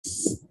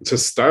To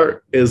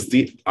start is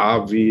the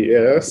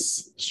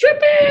obvious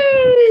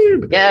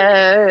stripping.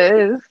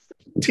 Yes.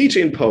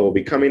 Teaching pole,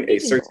 becoming a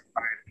Teaching pole.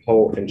 certified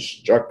pole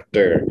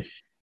instructor.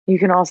 You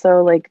can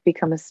also like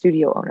become a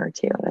studio owner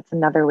too. That's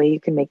another way you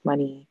can make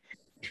money.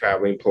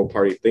 Traveling pole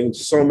party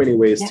things. So many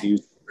ways to Yes.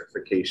 use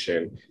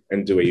certification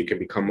and do it. You can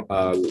become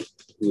a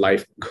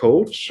life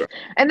coach.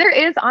 And there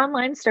is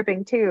online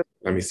stripping too.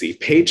 Let me see,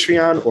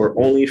 Patreon or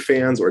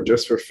OnlyFans or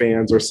just for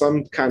fans or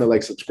some kind of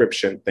like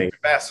subscription thing,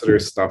 ambassador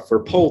stuff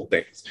for pole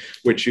things,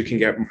 which you can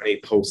get money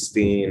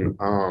posting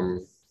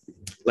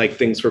like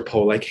things for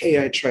pole, like,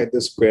 hey, I tried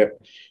this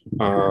grip,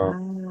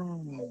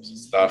 Um,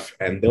 stuff,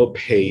 and they'll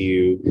pay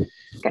you.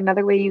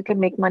 Another way you can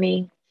make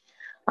money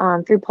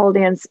through pole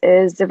dance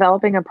is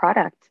developing a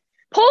product.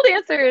 Pole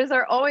dancers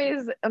are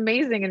always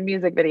amazing in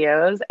music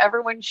videos.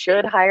 Everyone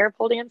should hire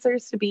pole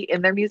dancers to be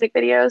in their music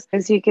videos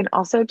because you can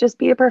also just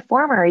be a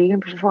performer. You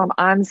can perform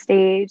on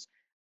stage.